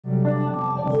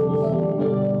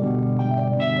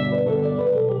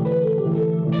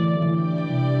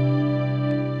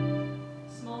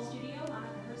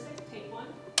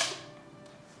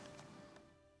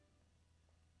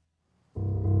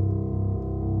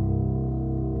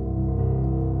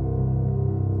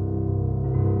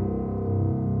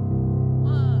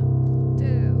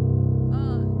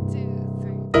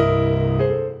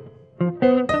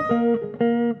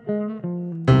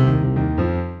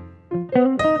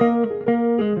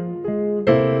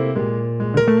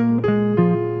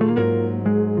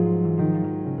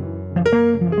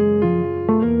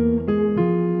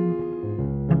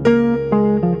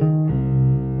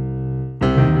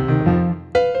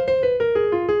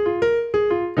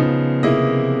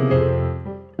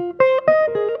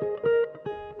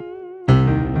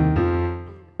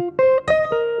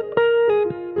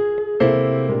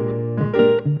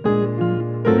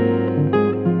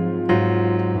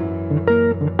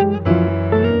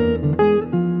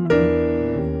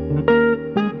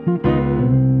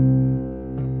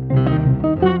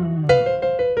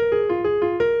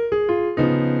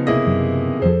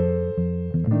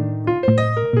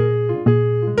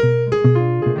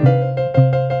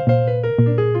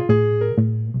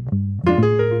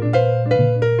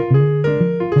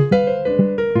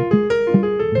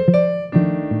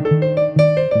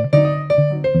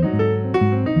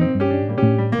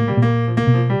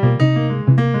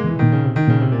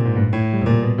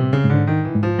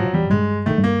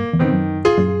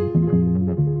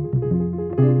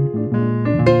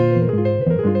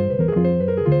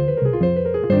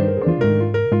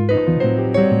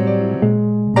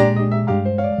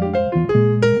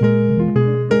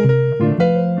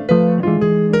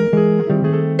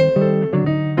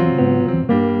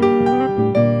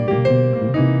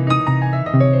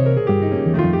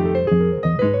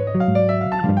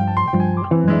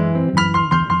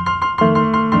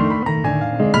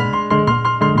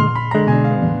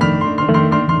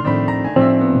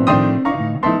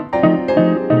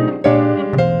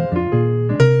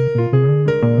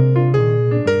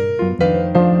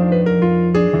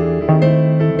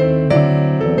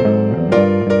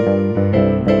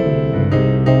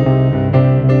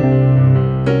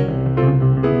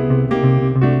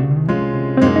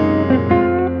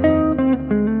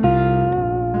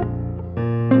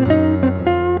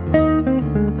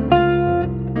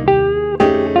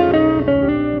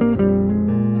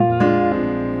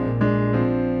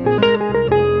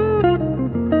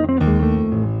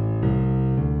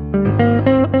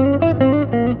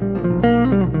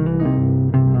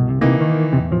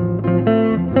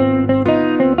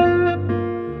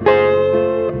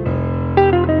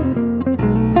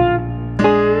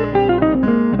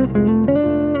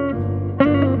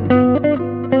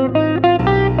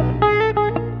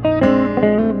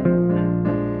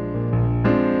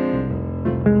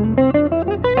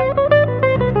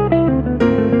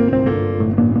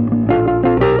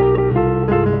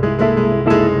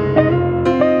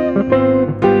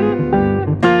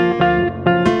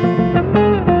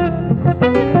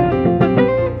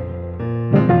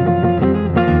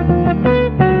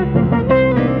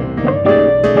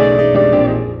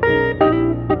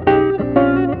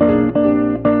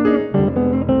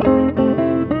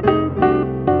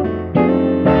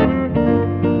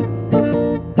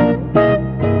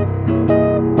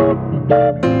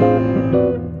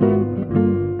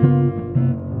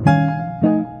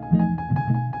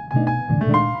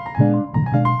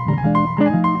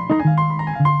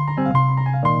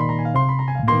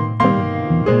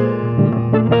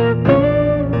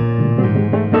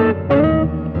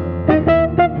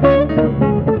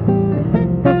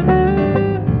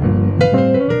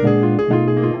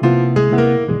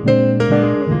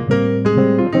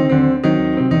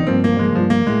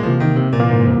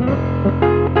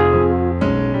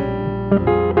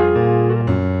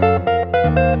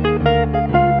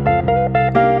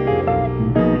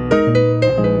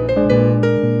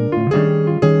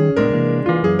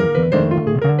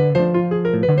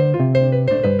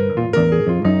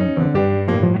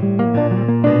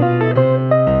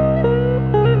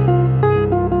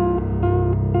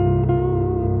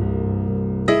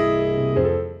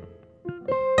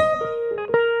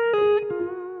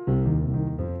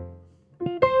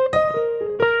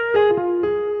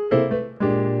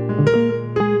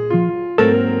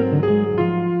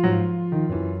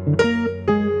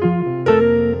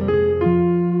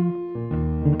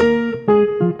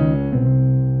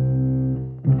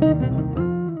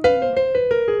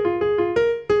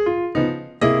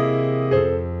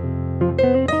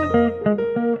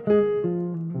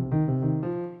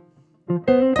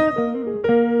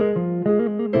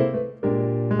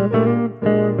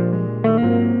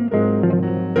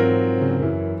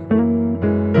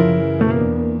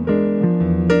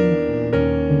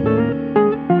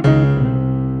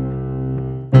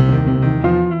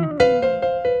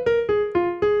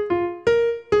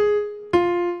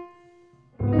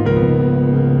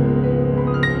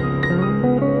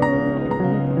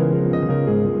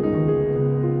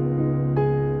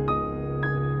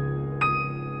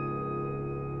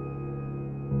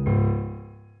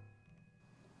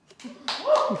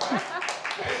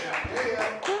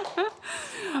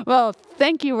Well,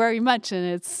 thank you very much, and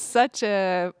it's such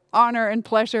a honor and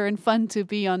pleasure and fun to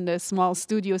be on the small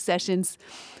studio sessions,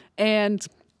 and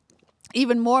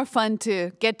even more fun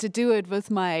to get to do it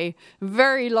with my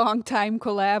very long time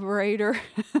collaborator,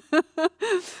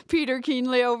 Peter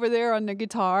Kienle over there on the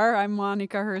guitar. I'm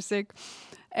Monika Herzig,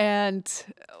 and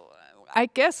I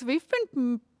guess we've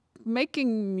been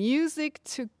making music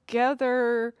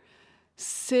together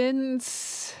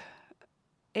since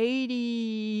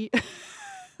 85,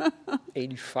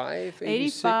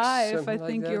 85, I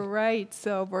think you're right.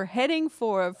 So we're heading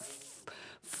for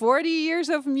 40 years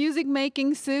of music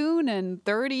making soon and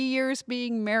 30 years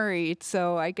being married.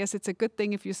 So I guess it's a good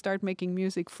thing if you start making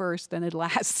music first and it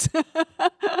lasts.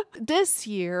 This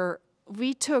year,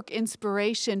 we took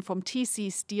inspiration from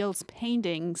T.C. Steele's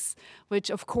paintings,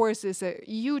 which of course is a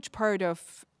huge part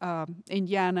of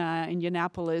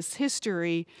Indianapolis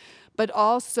history. But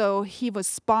also, he was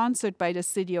sponsored by the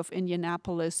city of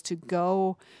Indianapolis to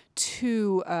go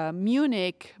to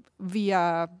Munich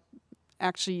via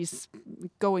actually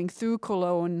going through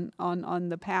Cologne on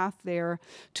the path there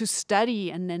to study,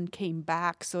 and then came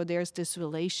back. So there's this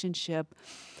relationship.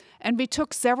 And we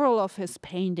took several of his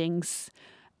paintings.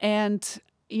 And,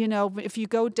 you know, if you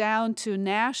go down to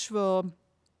Nashville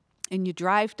and you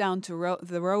drive down to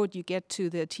the road, you get to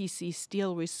the T.C.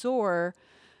 Steele Resort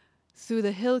through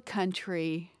the hill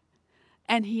country,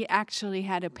 and he actually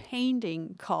had a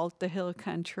painting called The Hill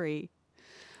Country.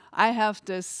 I have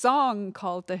this song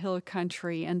called The Hill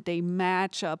Country, and they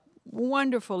match up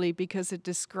wonderfully because it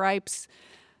describes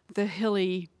the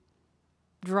hilly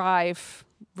drive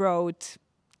road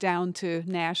down to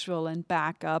Nashville and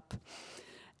back up.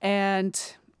 And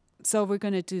so we're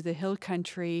going to do The Hill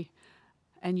Country,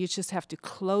 and you just have to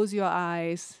close your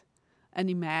eyes and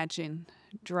imagine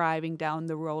driving down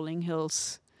the rolling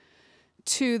hills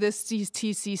to the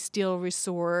T.C. Steele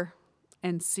Resort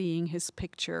and seeing his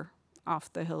picture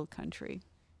of the hill country.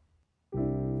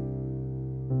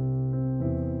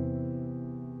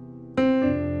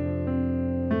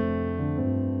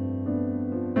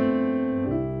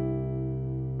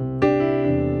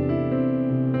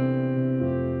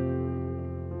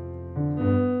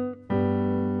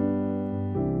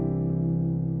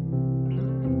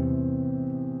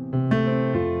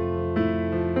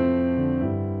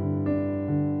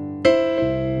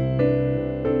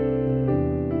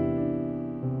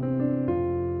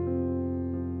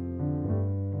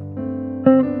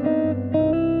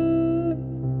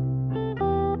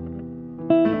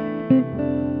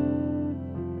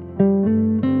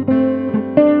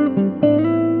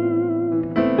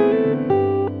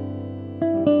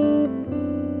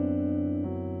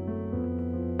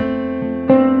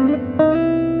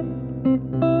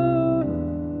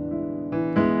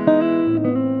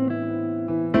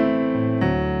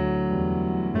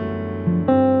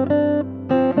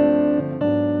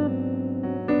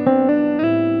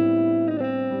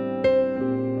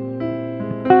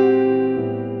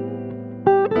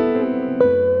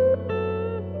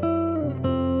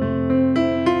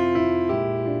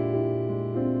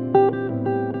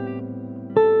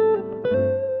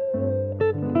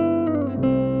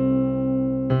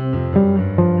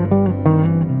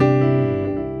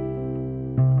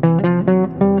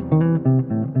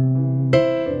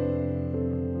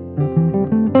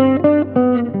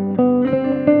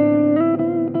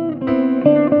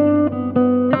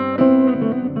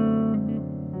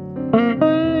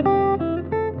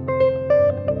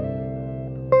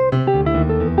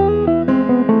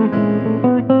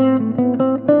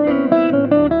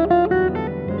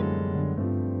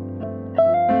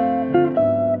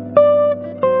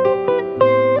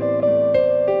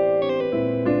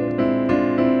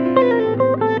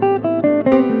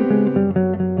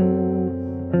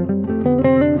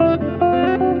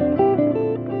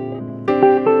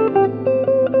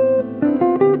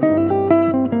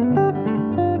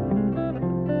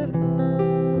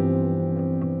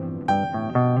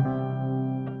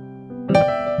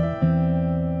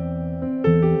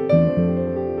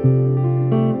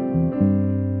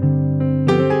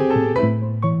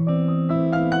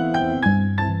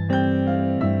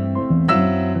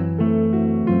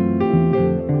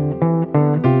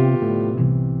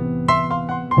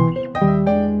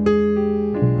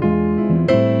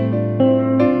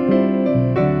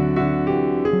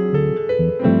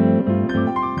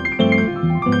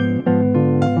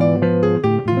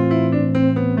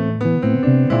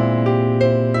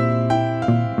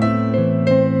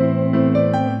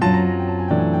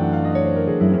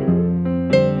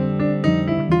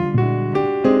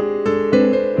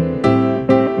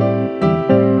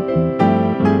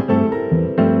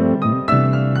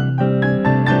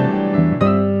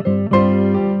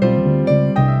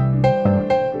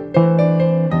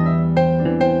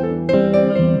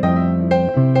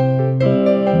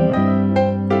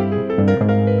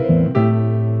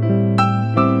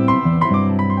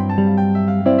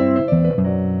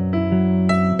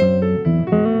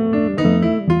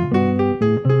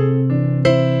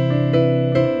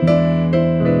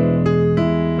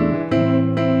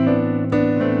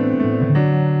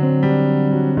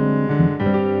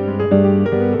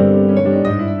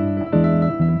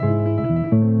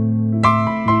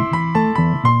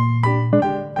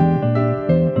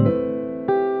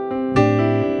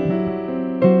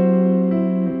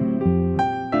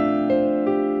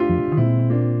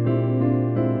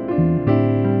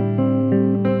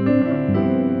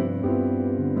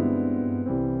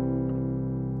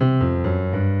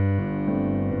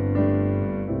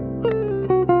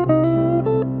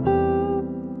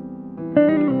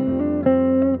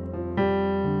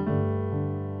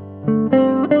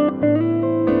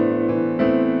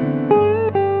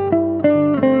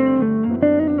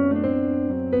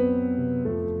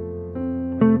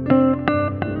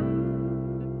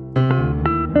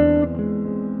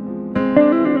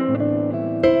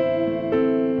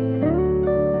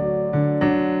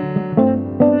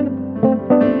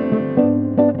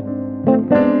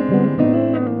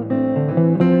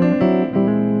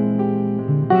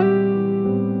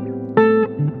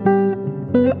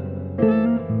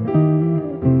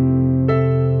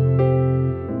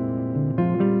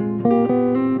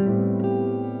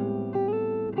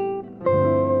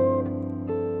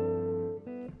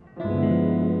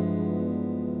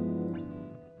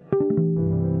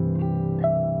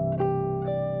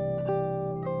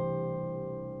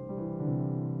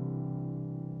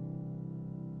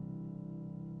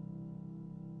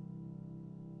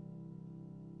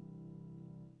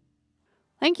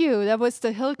 Thank you. That was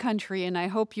the hill country, and I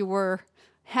hope you were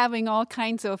having all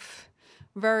kinds of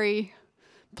very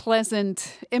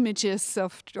pleasant images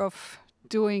of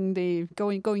doing the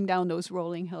going down those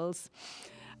rolling hills.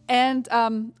 And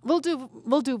we'll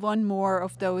do one more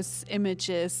of those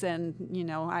images, and you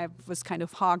know, I was kind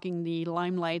of hogging the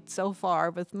limelight so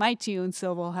far with my tunes,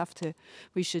 so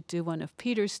we should do one of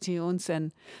Peter's tunes,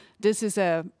 and this is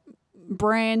a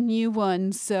brand new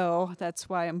one, so that's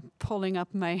why I'm pulling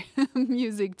up my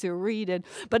music to read it.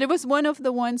 But it was one of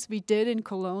the ones we did in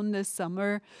Cologne this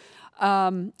summer.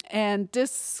 And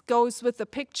this goes with a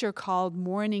picture called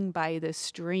Morning by the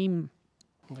Stream.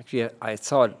 Actually, I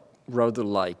thought rather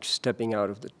like stepping out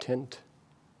of the tent.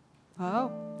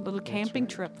 Oh, little camping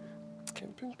trip.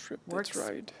 Camping trip, Works. that's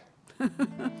right.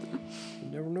 You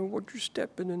never know what you're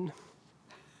stepping in.